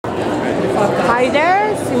Hi there,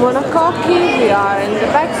 Simona Cocchi. We are in the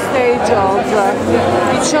backstage of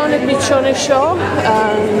Piccione Piccione show,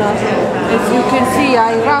 and as you can see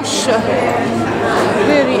I rush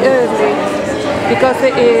very early because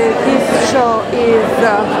this show is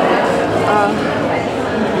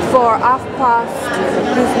for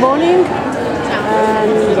 5:30 this morning,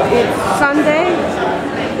 and it's Sunday,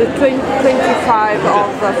 the 25th of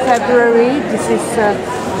February. This is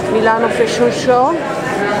Milan fashion show.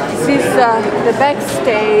 This is the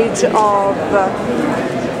backstage of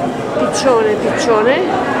Piccione Piccione.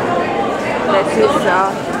 That is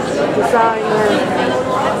designer,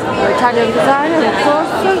 Italian designer, of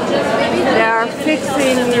course. They are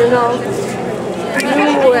fixing, you know,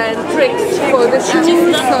 glue and tricks for the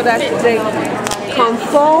shoes so that they can't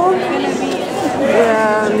fall.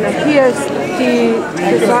 Here's the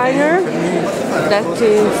designer. That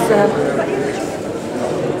is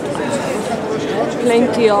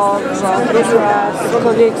plenty of press,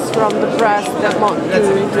 colleagues from the press that want to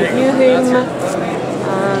interview him,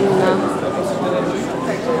 and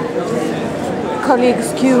colleagues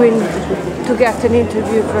queuing to get an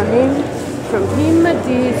interview from him.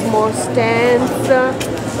 These more stands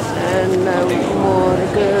and more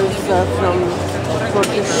girls for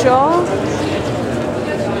the show.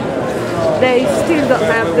 They still don't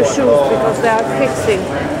have the shoes because they are fixing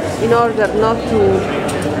in order not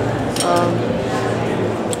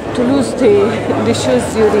to lose the shoes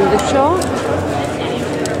during the show.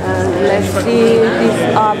 And let's see this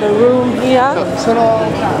other room here. It's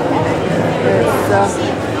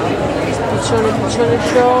Piccione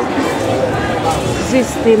show. This is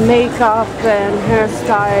the makeup and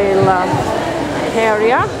hairstyle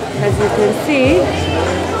area. As you can see,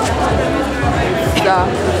 it's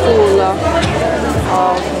full of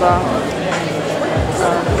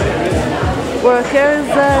workers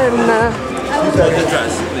and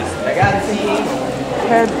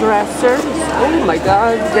hairdressers. Oh my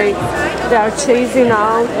god, they are chasing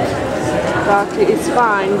out, but it's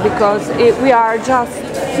fine because we are just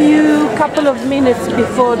couple of minutes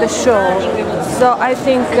before the show, so I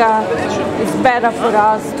think it's better for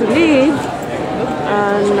us to leave.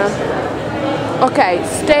 And okay,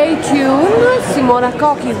 stay tuned. Simona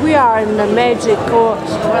Cocchi. We are in the magical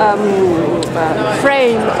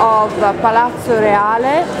frame of Palazzo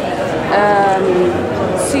Reale.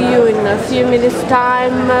 See you in a few minutes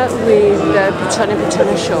time with the Piccione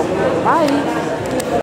Piccione show. Bye!